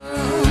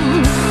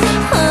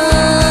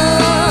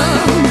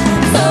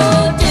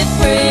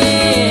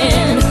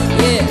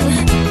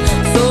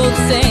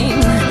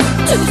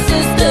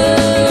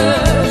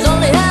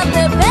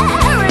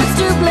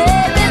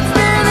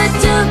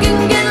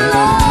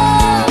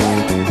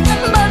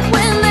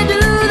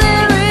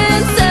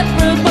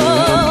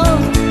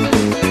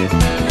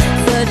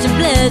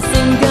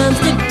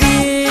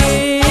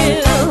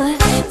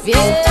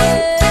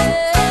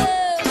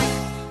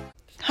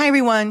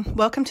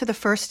Welcome to the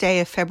first day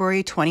of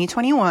February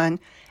 2021,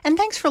 and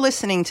thanks for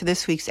listening to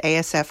this week's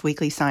ASF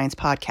Weekly Science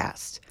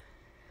Podcast.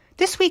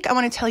 This week, I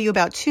want to tell you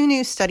about two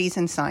new studies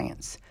in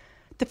science.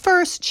 The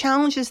first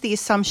challenges the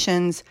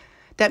assumptions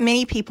that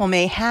many people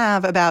may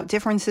have about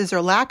differences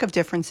or lack of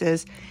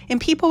differences in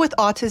people with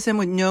autism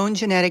with known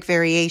genetic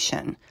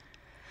variation.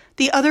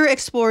 The other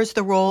explores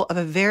the role of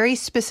a very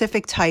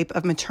specific type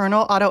of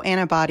maternal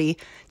autoantibody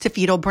to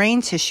fetal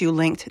brain tissue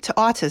linked to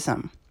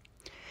autism.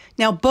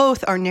 Now,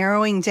 both are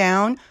narrowing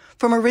down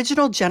from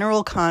original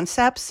general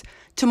concepts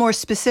to more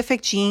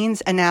specific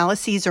genes,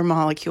 analyses, or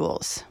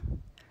molecules.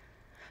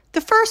 The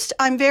first,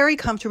 I'm very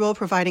comfortable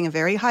providing a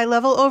very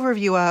high-level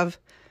overview of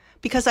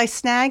because I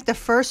snagged the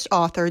first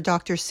author,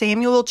 Dr.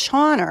 Samuel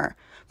Chawner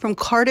from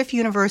Cardiff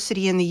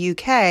University in the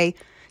UK,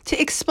 to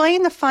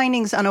explain the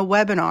findings on a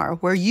webinar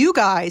where you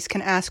guys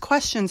can ask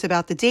questions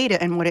about the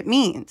data and what it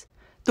means.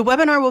 The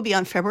webinar will be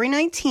on February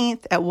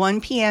 19th at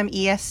 1 p.m.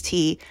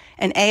 EST,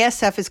 and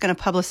ASF is going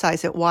to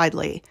publicize it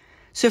widely.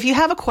 So if you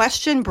have a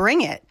question,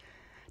 bring it.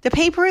 The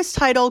paper is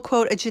titled,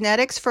 quote, A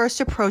Genetics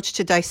First Approach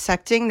to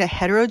Dissecting the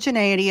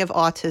Heterogeneity of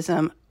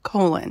Autism,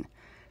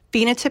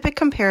 Phenotypic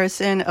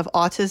Comparison of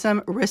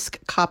Autism Risk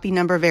Copy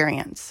Number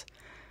Variants.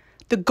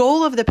 The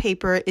goal of the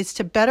paper is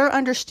to better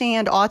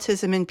understand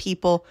autism in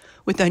people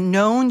with a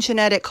known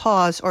genetic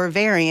cause or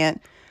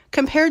variant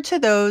compared to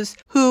those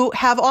who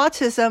have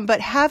autism but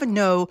have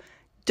no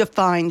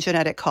defined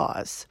genetic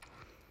cause.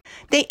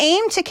 They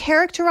aim to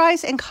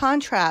characterize and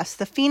contrast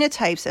the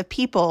phenotypes of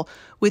people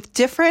with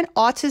different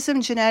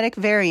autism genetic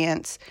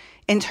variants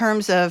in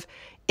terms of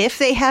if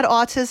they had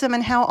autism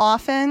and how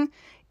often,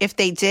 if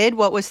they did,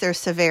 what was their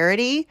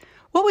severity,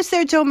 what was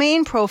their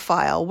domain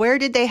profile, where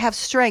did they have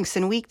strengths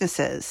and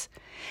weaknesses,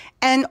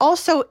 and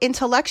also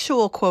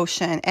intellectual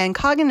quotient and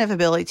cognitive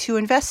ability to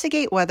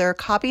investigate whether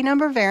copy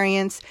number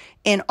variants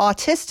in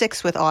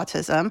autistics with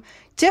autism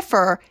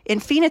differ in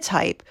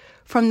phenotype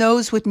from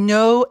those with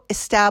no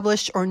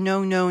established or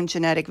no known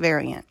genetic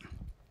variant.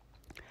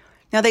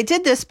 Now, they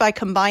did this by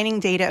combining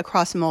data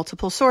across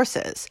multiple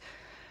sources.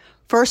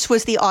 First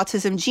was the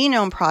Autism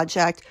Genome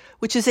Project,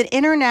 which is an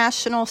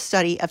international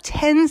study of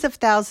tens of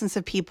thousands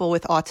of people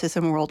with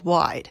autism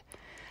worldwide.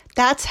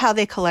 That's how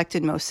they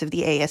collected most of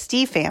the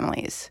ASD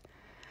families.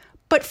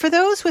 But for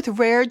those with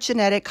rare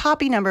genetic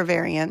copy number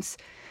variants,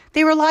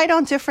 they relied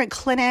on different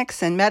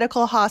clinics and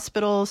medical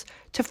hospitals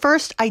to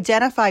first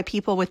identify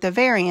people with the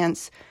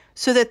variants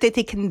so that they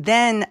can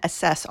then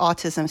assess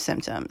autism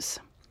symptoms.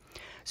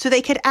 So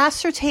they could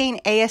ascertain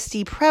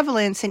ASD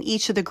prevalence in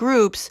each of the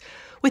groups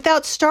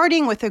without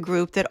starting with a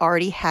group that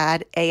already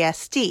had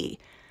ASD.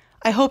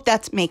 I hope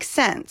that makes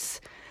sense.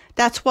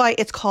 That's why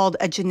it's called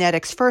a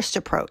genetics first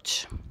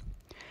approach.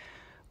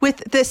 With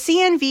the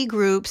CNV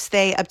groups,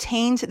 they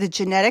obtained the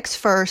genetics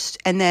first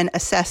and then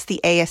assessed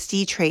the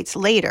ASD traits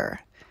later.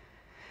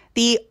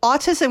 The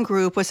autism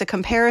group was a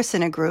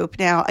comparison group.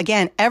 Now,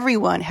 again,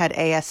 everyone had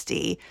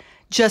ASD,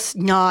 just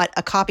not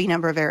a copy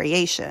number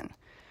variation.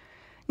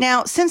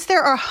 Now, since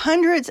there are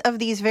hundreds of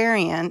these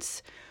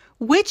variants,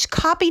 which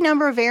copy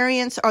number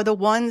variants are the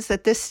ones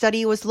that this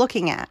study was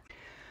looking at?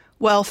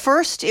 Well,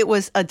 first, it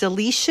was a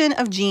deletion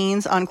of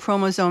genes on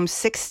chromosome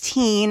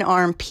 16,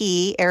 arm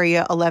P,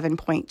 area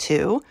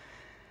 11.2.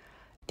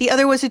 The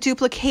other was a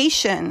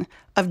duplication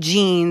of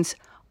genes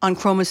on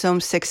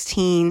chromosome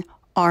 16,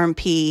 arm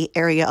P,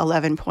 area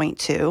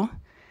 11.2.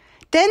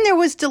 Then there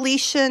was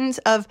deletions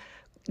of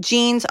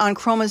genes on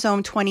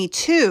chromosome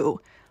 22,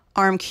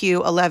 arm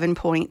Q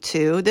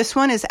 11.2. This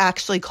one is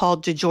actually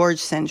called DeGeorge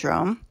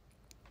syndrome.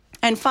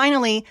 And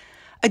finally,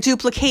 a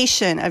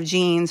duplication of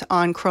genes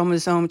on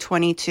chromosome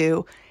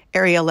 22,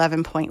 area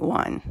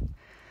 11.1.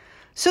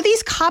 So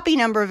these copy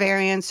number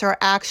variants are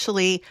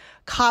actually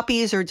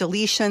copies or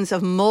deletions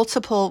of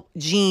multiple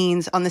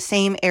genes on the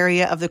same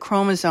area of the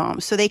chromosome.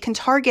 So they can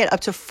target up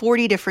to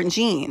 40 different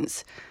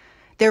genes.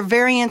 They're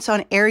variants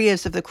on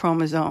areas of the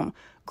chromosome,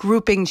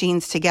 grouping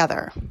genes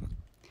together.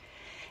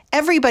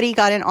 Everybody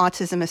got an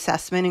autism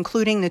assessment,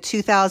 including the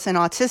 2,000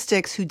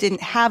 autistics who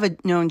didn't have a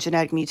known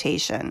genetic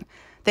mutation.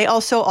 They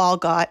also all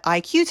got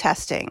IQ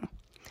testing.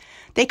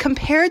 They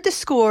compared the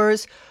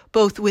scores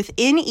both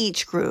within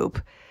each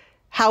group,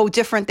 how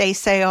different they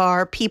say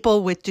are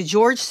people with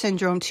DeGeorge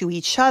syndrome to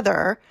each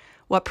other,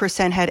 what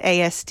percent had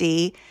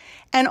ASD,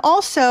 and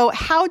also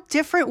how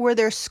different were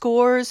their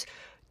scores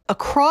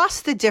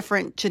across the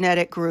different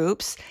genetic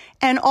groups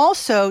and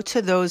also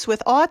to those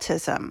with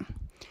autism.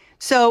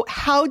 So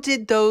how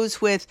did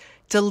those with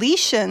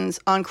deletions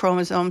on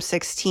chromosome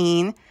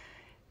 16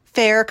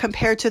 fare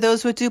compared to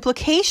those with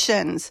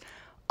duplications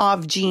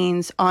of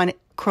genes on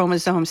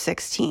chromosome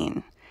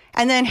 16?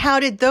 And then how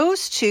did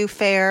those two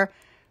fare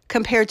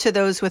compared to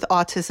those with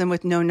autism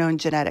with no known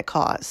genetic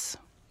cause?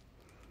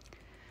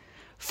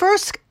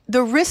 First,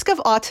 the risk of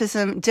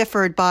autism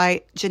differed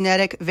by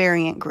genetic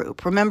variant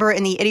group. Remember,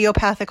 in the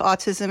idiopathic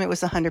autism, it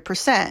was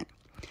 100%.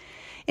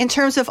 In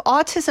terms of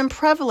autism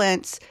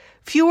prevalence,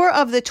 fewer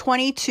of the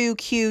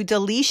 22q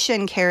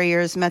deletion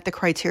carriers met the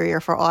criteria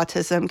for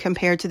autism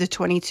compared to the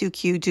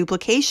 22q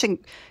duplication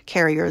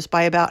carriers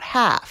by about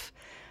half.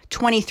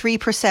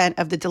 23%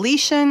 of the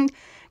deletion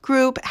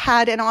group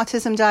had an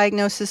autism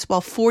diagnosis,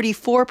 while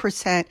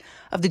 44%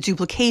 of the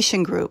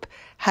duplication group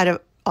had an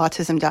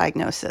autism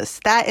diagnosis.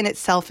 That in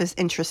itself is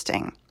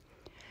interesting.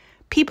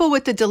 People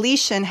with the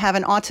deletion have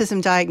an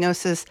autism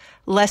diagnosis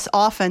less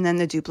often than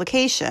the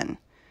duplication.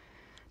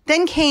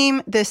 Then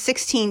came the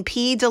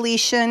 16p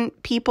deletion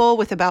people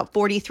with about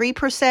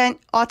 43%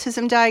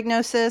 autism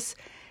diagnosis,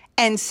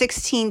 and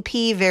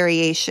 16p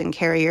variation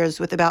carriers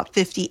with about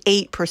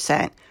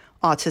 58%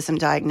 autism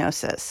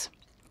diagnosis.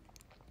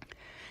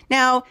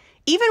 Now,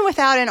 even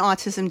without an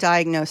autism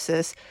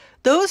diagnosis,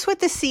 those with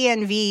the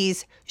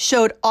CNVs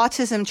showed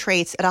autism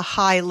traits at a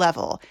high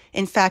level.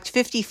 In fact,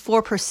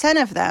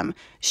 54% of them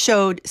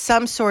showed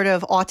some sort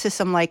of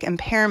autism-like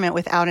impairment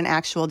without an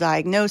actual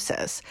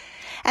diagnosis.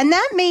 And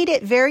that made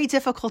it very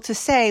difficult to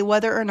say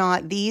whether or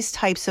not these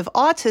types of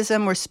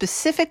autism were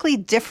specifically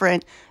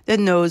different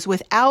than those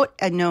without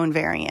a known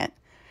variant.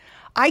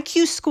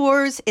 IQ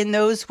scores in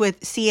those with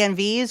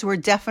CNVs were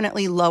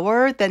definitely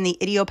lower than the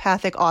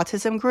idiopathic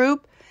autism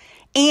group,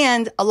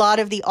 and a lot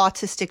of the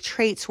autistic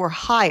traits were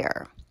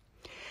higher.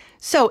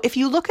 So if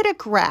you look at a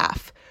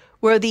graph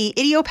where the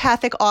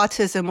idiopathic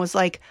autism was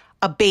like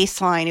a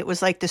baseline, it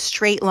was like the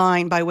straight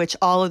line by which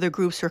all of the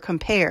groups were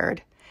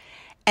compared,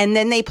 and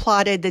then they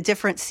plotted the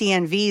different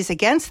CNVs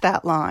against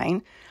that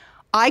line,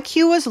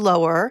 IQ was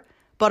lower,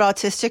 but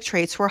autistic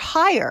traits were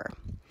higher.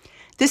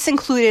 This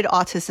included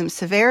autism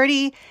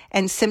severity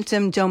and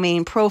symptom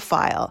domain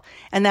profile,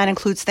 and that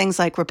includes things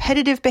like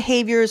repetitive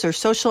behaviors or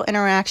social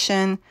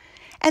interaction,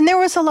 and there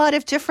was a lot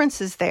of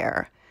differences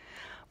there.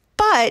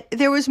 But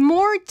there was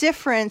more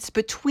difference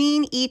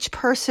between each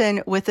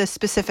person with a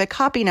specific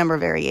copy number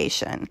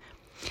variation.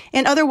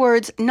 In other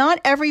words,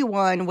 not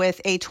everyone with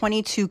a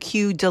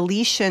 22q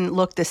deletion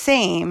looked the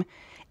same.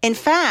 In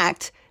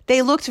fact,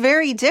 they looked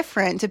very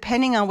different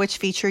depending on which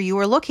feature you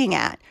were looking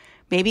at.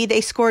 Maybe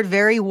they scored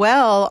very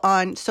well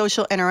on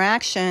social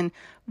interaction,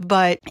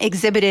 but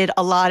exhibited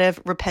a lot of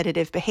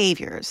repetitive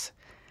behaviors.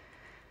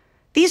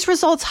 These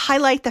results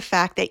highlight the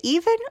fact that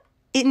even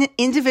in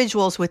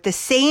individuals with the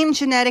same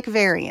genetic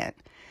variant,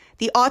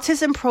 the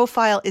autism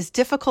profile is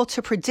difficult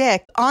to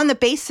predict on the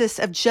basis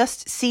of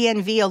just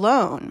CNV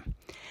alone.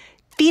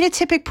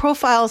 Phenotypic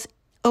profiles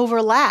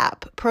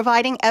overlap,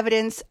 providing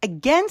evidence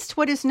against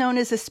what is known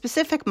as a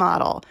specific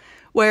model,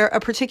 where a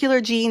particular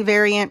gene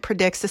variant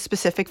predicts a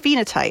specific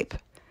phenotype.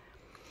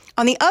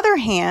 On the other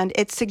hand,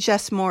 it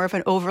suggests more of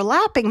an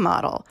overlapping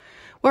model,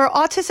 where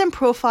autism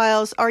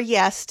profiles are,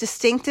 yes,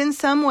 distinct in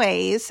some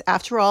ways.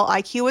 After all,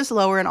 IQ is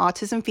lower and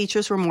autism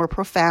features were more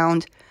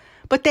profound,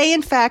 but they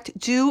in fact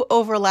do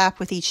overlap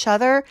with each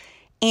other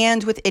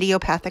and with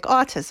idiopathic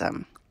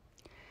autism.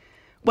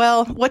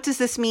 Well, what does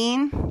this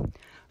mean?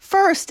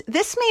 First,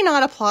 this may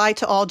not apply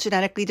to all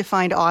genetically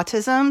defined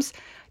autisms.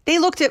 They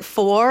looked at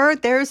 4.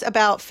 There's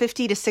about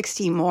 50 to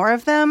 60 more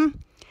of them.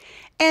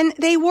 And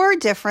they were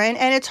different,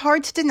 and it's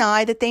hard to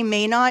deny that they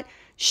may not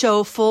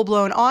show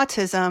full-blown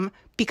autism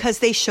because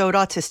they showed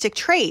autistic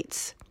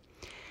traits.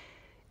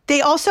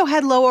 They also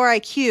had lower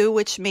IQ,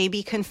 which may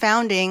be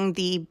confounding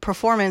the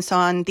performance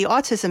on the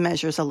autism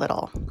measures a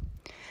little.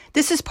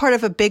 This is part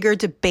of a bigger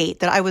debate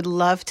that I would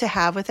love to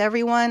have with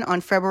everyone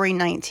on February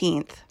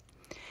 19th.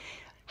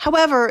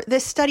 However,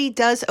 this study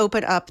does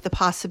open up the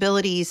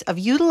possibilities of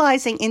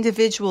utilizing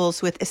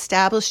individuals with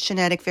established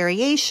genetic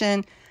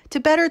variation to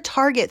better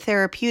target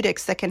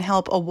therapeutics that can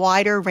help a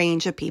wider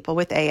range of people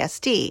with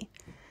ASD.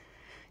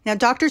 Now,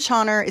 Dr.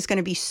 Chawner is going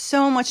to be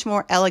so much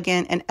more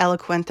elegant and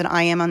eloquent than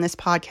I am on this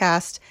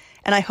podcast,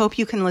 and I hope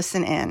you can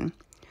listen in.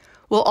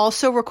 We'll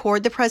also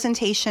record the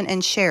presentation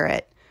and share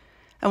it.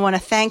 I want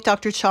to thank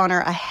Dr.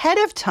 Chawner ahead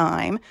of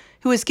time,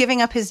 who is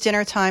giving up his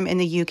dinner time in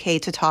the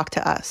UK to talk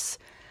to us.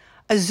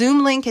 A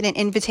Zoom link and an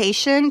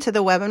invitation to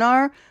the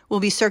webinar will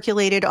be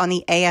circulated on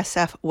the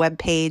ASF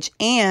webpage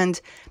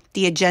and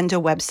the agenda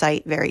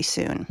website very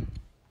soon.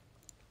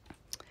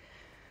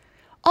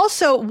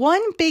 Also,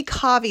 one big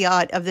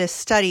caveat of this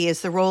study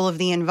is the role of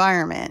the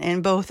environment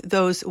in both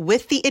those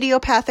with the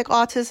idiopathic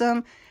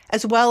autism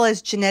as well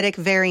as genetic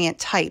variant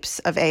types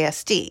of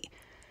ASD.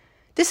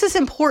 This is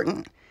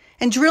important,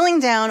 and drilling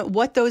down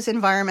what those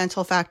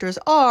environmental factors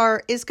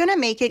are is going to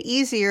make it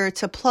easier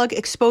to plug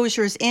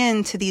exposures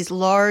into these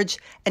large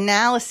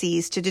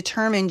analyses to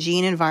determine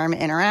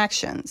gene-environment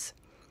interactions.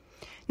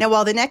 Now,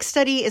 while the next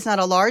study is not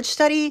a large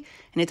study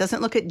and it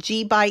doesn't look at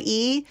G by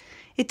E,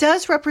 it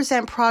does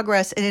represent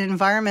progress in an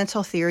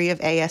environmental theory of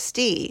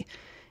ASD.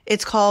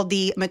 It's called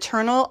the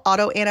maternal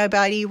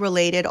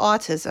autoantibody-related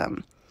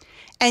autism.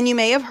 And you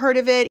may have heard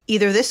of it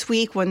either this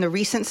week when the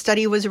recent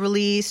study was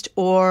released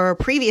or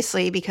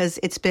previously because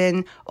it's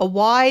been a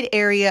wide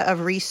area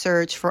of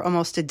research for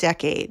almost a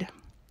decade.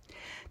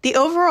 The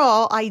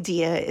overall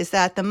idea is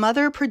that the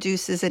mother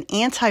produces an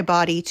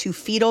antibody to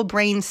fetal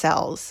brain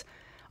cells,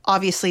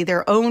 obviously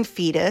their own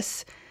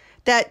fetus,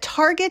 that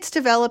targets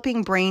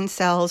developing brain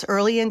cells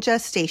early in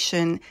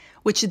gestation,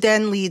 which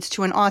then leads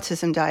to an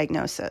autism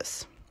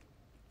diagnosis.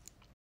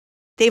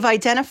 They've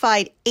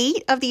identified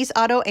 8 of these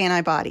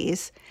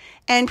autoantibodies,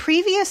 and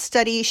previous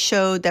studies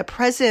showed that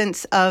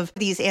presence of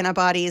these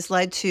antibodies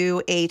led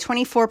to a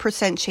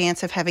 24%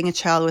 chance of having a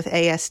child with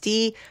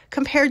ASD,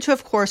 compared to,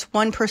 of course,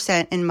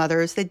 1% in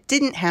mothers that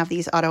didn't have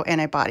these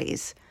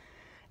autoantibodies.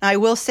 Now, I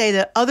will say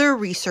that other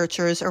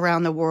researchers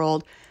around the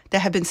world that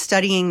have been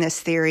studying this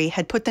theory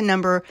had put the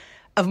number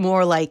of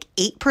more like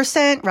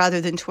 8%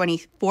 rather than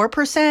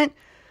 24%.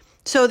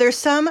 So there's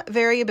some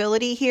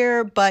variability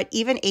here, but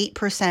even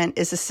 8%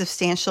 is a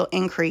substantial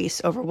increase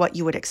over what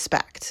you would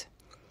expect.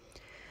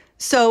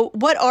 So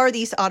what are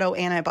these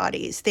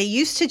autoantibodies? They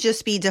used to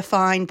just be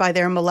defined by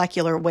their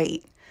molecular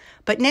weight,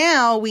 but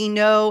now we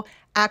know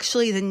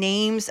actually the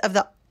names of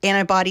the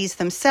antibodies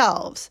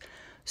themselves.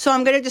 So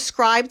I'm going to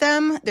describe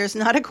them. There's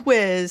not a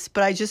quiz,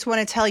 but I just want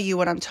to tell you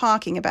what I'm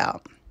talking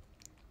about.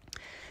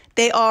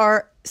 They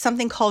are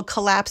something called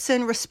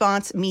collapsin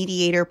response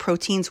mediator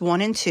proteins 1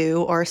 and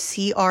 2, or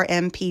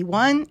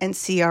CRMP1 and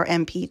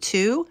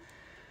CRMP2,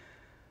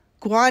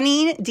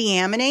 guanine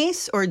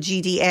deaminase, or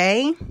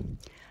GDA,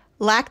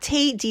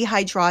 lactate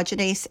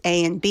dehydrogenase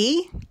A and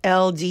B,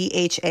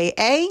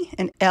 LDHAA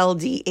and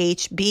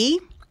LDHB,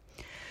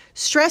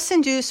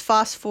 stress-induced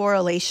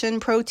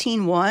phosphorylation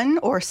protein 1,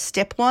 or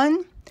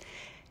STIP1,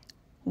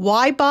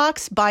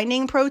 Y-box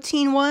binding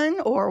protein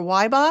 1, or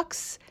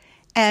Y-box,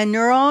 and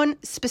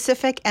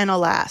neuron-specific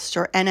enolast,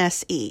 or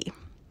NSE.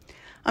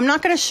 I'm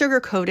not going to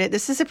sugarcoat it.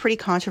 This is a pretty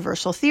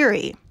controversial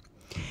theory.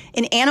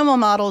 In animal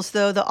models,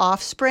 though, the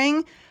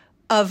offspring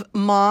of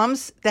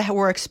moms that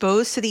were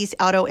exposed to these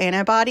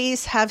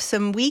autoantibodies have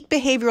some weak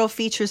behavioral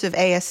features of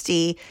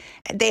ASD.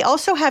 They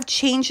also have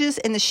changes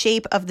in the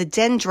shape of the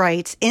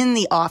dendrites in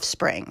the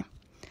offspring.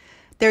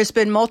 There's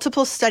been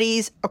multiple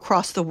studies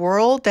across the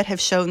world that have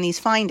shown these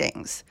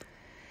findings.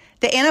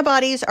 The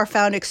antibodies are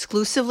found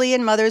exclusively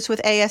in mothers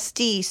with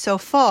ASD so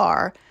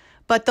far,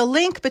 but the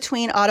link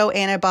between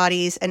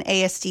autoantibodies and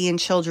ASD in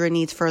children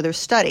needs further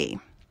study.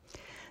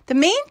 The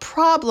main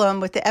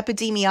problem with the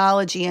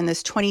epidemiology in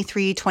this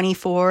 23,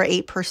 24,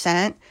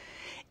 8%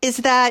 is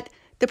that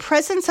the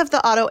presence of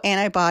the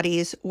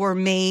autoantibodies were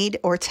made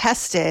or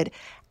tested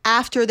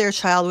after their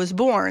child was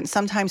born,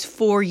 sometimes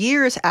 4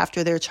 years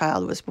after their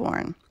child was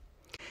born.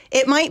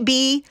 It might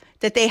be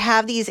that they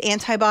have these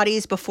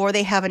antibodies before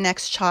they have a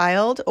next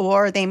child,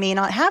 or they may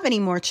not have any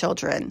more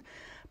children,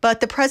 but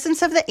the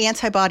presence of the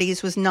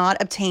antibodies was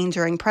not obtained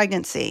during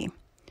pregnancy.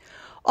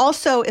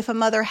 Also, if a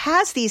mother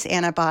has these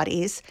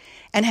antibodies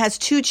and has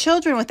 2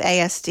 children with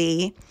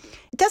ASD,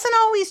 it doesn't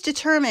always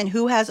determine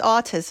who has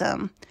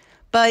autism,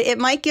 but it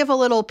might give a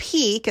little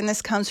peek, and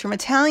this comes from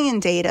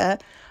Italian data,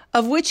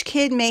 of which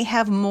kid may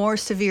have more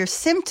severe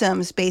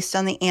symptoms based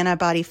on the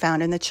antibody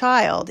found in the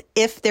child,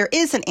 if there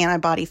is an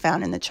antibody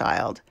found in the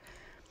child.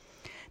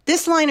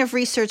 This line of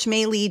research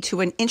may lead to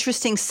an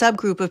interesting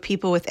subgroup of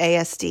people with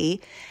ASD,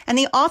 and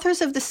the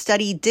authors of the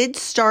study did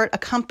start a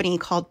company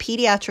called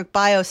Pediatric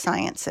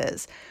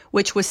Biosciences,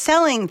 which was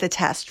selling the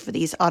test for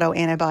these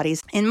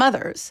autoantibodies in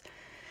mothers.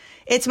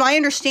 It's my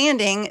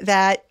understanding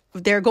that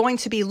they're going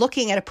to be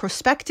looking at a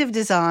prospective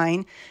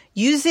design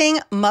using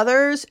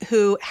mothers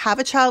who have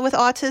a child with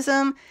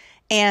autism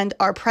and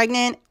are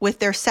pregnant with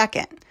their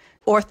second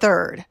or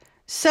third.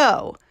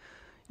 So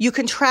you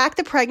can track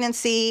the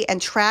pregnancy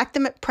and track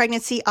the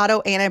pregnancy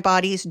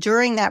autoantibodies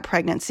during that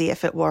pregnancy,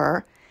 if it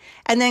were,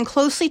 and then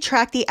closely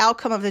track the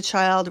outcome of the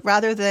child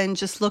rather than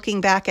just looking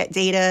back at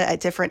data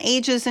at different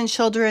ages in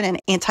children and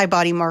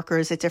antibody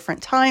markers at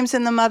different times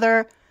in the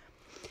mother.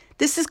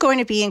 This is going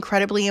to be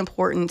incredibly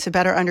important to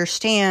better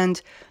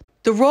understand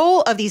the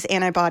role of these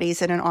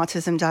antibodies in an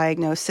autism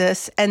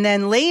diagnosis, and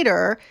then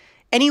later,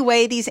 any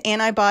way these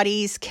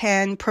antibodies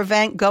can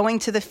prevent going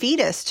to the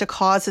fetus to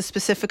cause a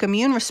specific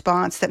immune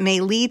response that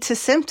may lead to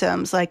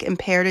symptoms like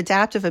impaired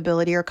adaptive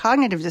ability or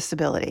cognitive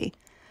disability.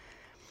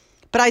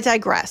 But I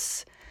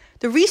digress.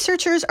 The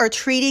researchers are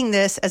treating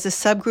this as a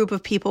subgroup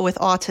of people with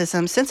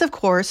autism since, of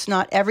course,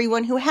 not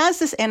everyone who has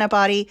this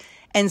antibody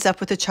ends up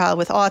with a child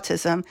with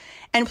autism,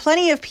 and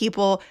plenty of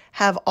people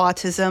have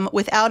autism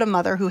without a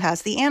mother who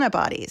has the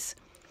antibodies.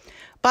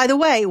 By the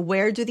way,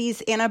 where do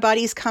these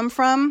antibodies come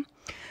from?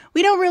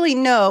 We don't really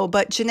know,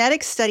 but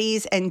genetic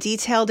studies and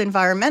detailed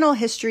environmental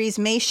histories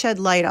may shed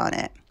light on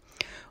it.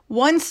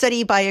 One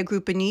study by a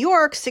group in New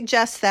York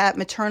suggests that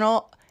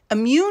maternal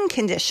immune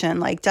condition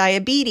like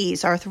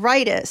diabetes,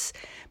 arthritis,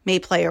 may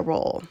play a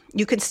role.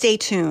 You can stay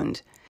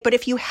tuned. But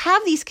if you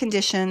have these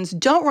conditions,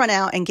 don't run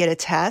out and get a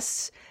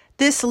test.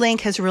 This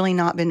link has really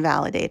not been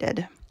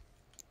validated.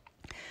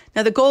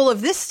 Now, the goal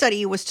of this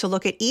study was to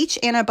look at each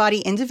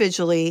antibody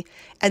individually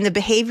and the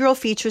behavioral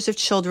features of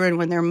children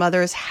when their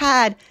mothers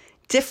had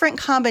different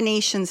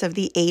combinations of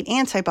the 8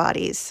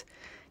 antibodies.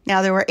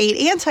 Now, there were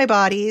 8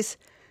 antibodies.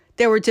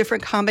 There were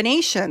different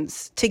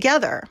combinations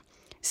together,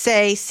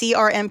 say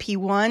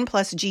CRMP1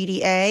 plus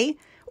GDA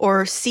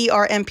or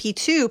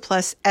CRMP2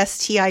 plus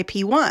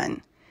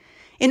STIP1.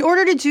 In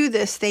order to do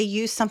this, they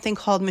used something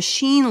called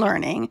machine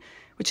learning,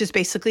 which is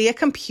basically a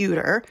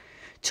computer,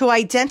 to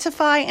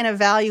identify and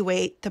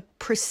evaluate the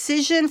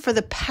precision for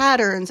the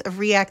patterns of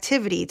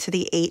reactivity to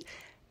the 8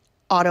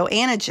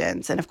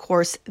 autoantigens and, of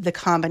course, the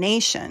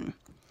combination.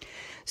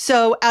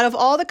 So out of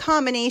all the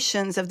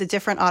combinations of the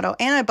different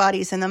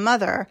autoantibodies in the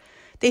mother,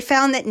 they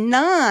found that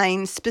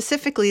 9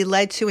 specifically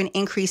led to an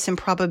increase in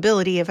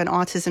probability of an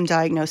autism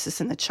diagnosis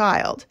in the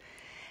child.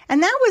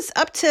 And that was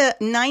up to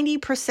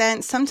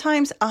 90%,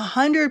 sometimes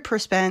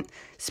 100%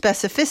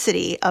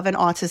 specificity of an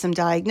autism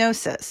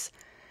diagnosis.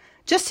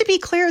 Just to be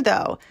clear,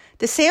 though,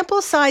 the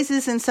sample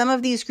sizes in some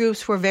of these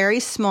groups were very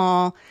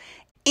small.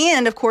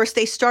 And, of course,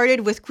 they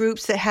started with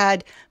groups that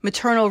had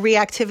maternal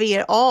reactivity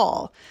at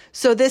all.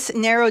 So this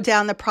narrowed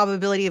down the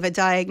probability of a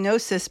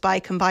diagnosis by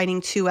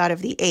combining 2 out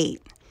of the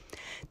 8.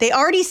 They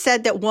already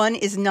said that 1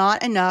 is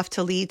not enough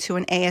to lead to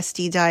an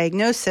ASD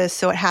diagnosis,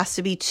 so it has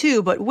to be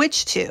 2, but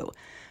which 2?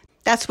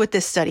 That's what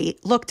this study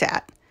looked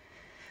at.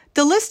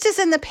 The list is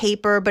in the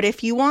paper, but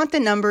if you want the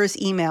numbers,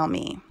 email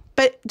me.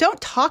 But don't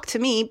talk to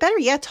me. Better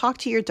yet, talk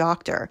to your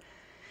doctor.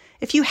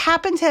 If you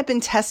happen to have been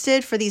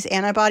tested for these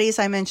antibodies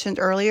I mentioned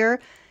earlier,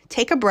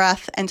 take a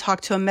breath and talk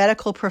to a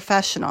medical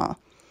professional.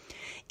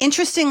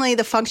 Interestingly,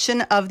 the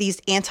function of these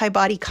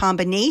antibody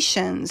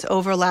combinations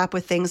overlap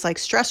with things like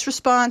stress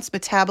response,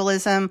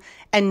 metabolism,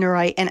 and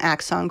neurite and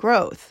axon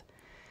growth.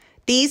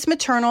 These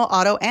maternal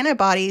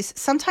autoantibodies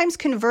sometimes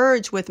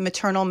converge with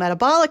maternal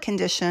metabolic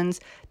conditions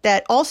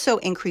that also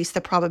increase the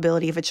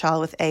probability of a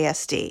child with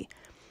ASD.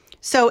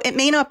 So it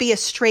may not be a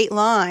straight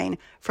line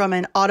from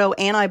an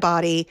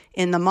autoantibody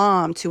in the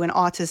mom to an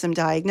autism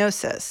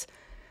diagnosis.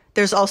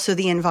 There's also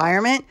the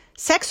environment,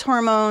 sex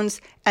hormones,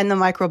 and the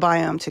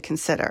microbiome to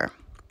consider.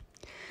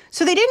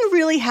 So they didn't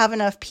really have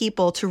enough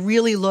people to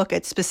really look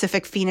at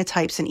specific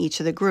phenotypes in each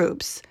of the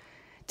groups.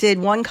 Did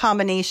one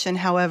combination,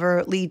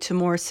 however, lead to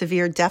more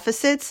severe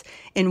deficits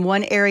in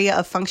one area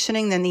of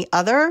functioning than the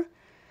other?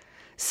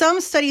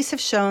 Some studies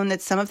have shown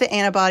that some of the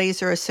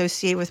antibodies are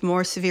associated with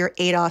more severe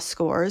ADOS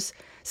scores,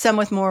 some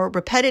with more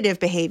repetitive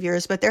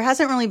behaviors, but there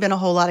hasn't really been a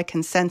whole lot of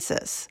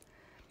consensus.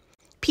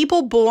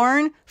 People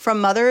born from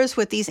mothers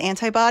with these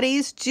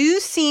antibodies do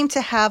seem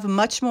to have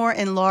much more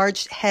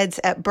enlarged heads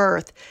at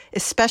birth,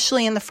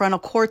 especially in the frontal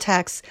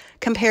cortex,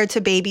 compared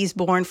to babies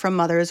born from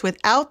mothers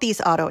without these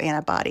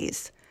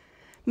autoantibodies.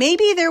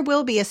 Maybe there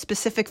will be a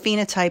specific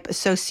phenotype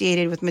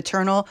associated with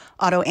maternal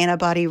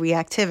autoantibody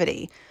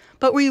reactivity,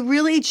 but we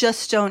really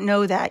just don't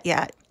know that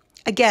yet.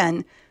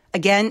 Again,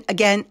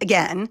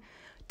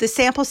 the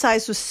sample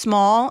size was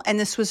small, and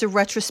this was a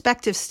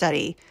retrospective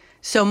study,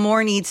 so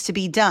more needs to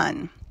be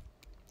done.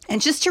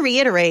 And just to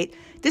reiterate,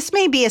 this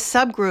may be a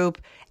subgroup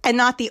and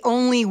not the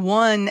only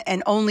one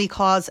and only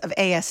cause of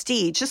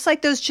ASD, just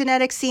like those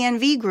genetic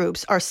CNV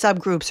groups are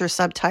subgroups or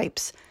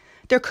subtypes.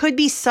 There could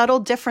be subtle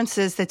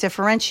differences that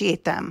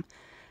differentiate them.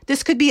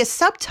 This could be a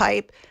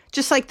subtype,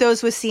 just like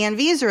those with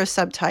CNVs are a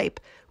subtype,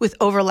 with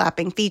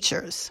overlapping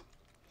features.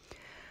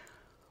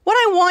 What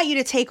I want you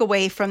to take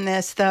away from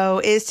this, though,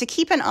 is to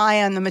keep an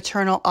eye on the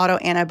maternal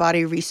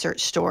autoantibody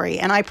research story,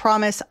 and I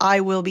promise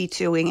I will be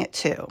doing it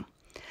too.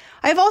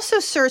 I've also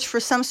searched for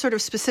some sort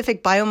of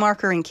specific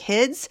biomarker in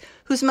kids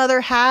whose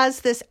mother has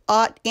this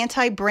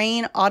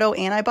anti-brain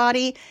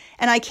autoantibody,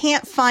 and I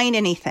can't find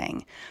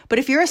anything. But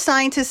if you're a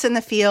scientist in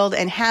the field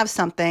and have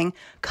something,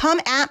 come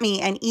at me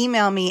and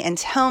email me and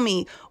tell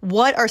me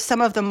what are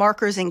some of the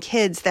markers in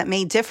kids that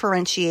may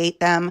differentiate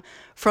them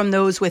from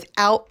those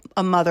without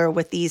a mother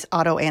with these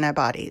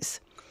autoantibodies.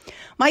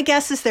 My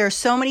guess is there are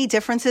so many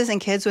differences in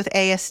kids with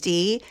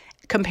ASD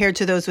compared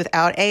to those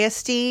without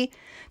ASD.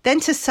 Then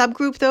to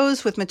subgroup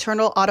those with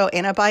maternal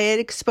autoantibody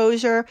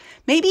exposure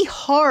may be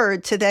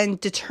hard to then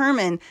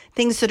determine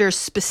things that are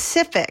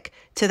specific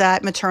to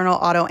that maternal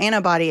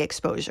autoantibody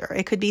exposure.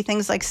 It could be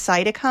things like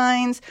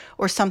cytokines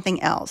or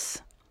something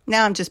else.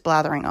 Now I'm just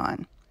blathering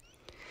on.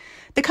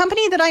 The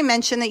company that I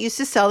mentioned that used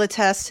to sell the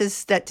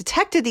test that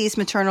detected these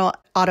maternal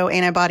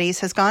autoantibodies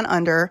has gone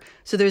under,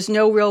 so there's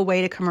no real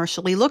way to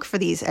commercially look for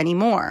these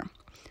anymore.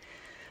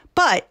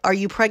 But are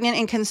you pregnant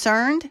and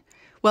concerned?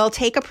 Well,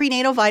 take a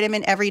prenatal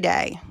vitamin every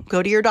day.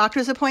 Go to your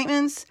doctor's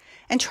appointments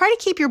and try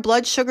to keep your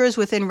blood sugars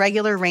within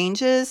regular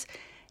ranges.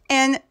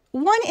 And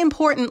one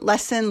important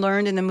lesson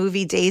learned in the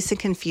movie Dazed and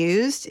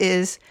Confused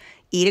is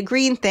eat a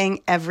green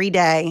thing every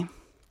day.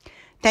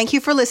 Thank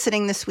you for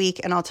listening this week,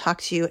 and I'll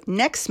talk to you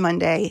next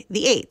Monday,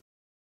 the 8th.